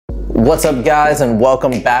What's up guys, and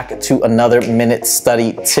welcome back to another Minute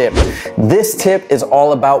Study tip. This tip is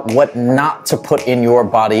all about what not to put in your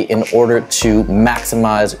body in order to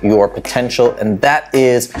maximize your potential, and that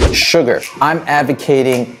is sugar. I'm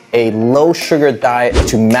advocating a low sugar diet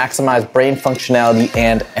to maximize brain functionality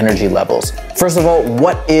and energy levels. First of all,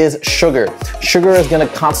 what is sugar? Sugar is going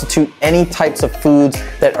to constitute any types of foods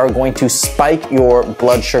that are going to spike your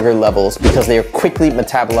blood sugar levels because they are quickly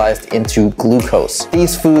metabolized into glucose.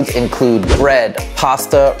 These foods include bread,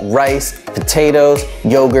 pasta, rice, potatoes,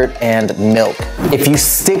 yogurt, and milk. If you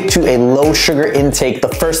stick to a low sugar intake, the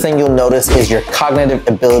first thing you'll notice is your cognitive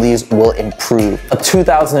abilities will improve. A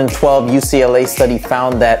 2012 UCLA study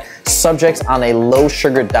found that subjects on a low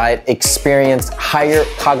sugar diet experienced higher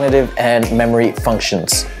cognitive and memory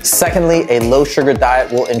functions. Secondly, a low sugar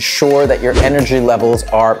diet will ensure that your energy levels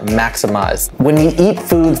are maximized. When we eat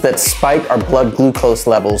foods that spike our blood glucose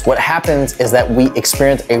levels, what happens is that we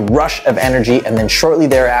experience a rush of energy and then shortly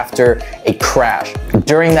thereafter, a crash.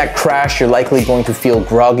 During that crash, you're likely going to feel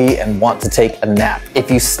groggy and want to take a nap. If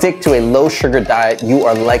you stick to a low sugar diet, you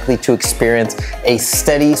are likely to experience a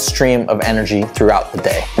steady stream of energy throughout the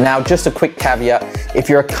day. Now, just a quick caveat, if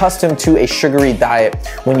you're accustomed to a sugary diet,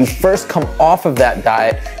 when you first come off of that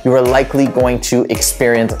diet, you are likely going to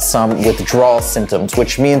experience some withdrawal symptoms,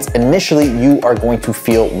 which means initially you are going to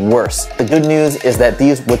feel worse. The good news is that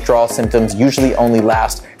these withdrawal symptoms usually only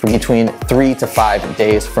last for between 3 to 5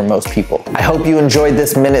 days for most people. I hope you enjoyed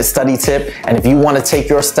this minute study tip, and if you want to take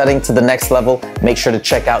your studying to the next level, make sure to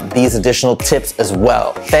check out these additional tips as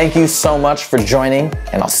well. Thank you so much for joining,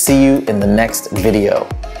 and I'll see you in the next video.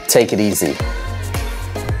 Take it easy.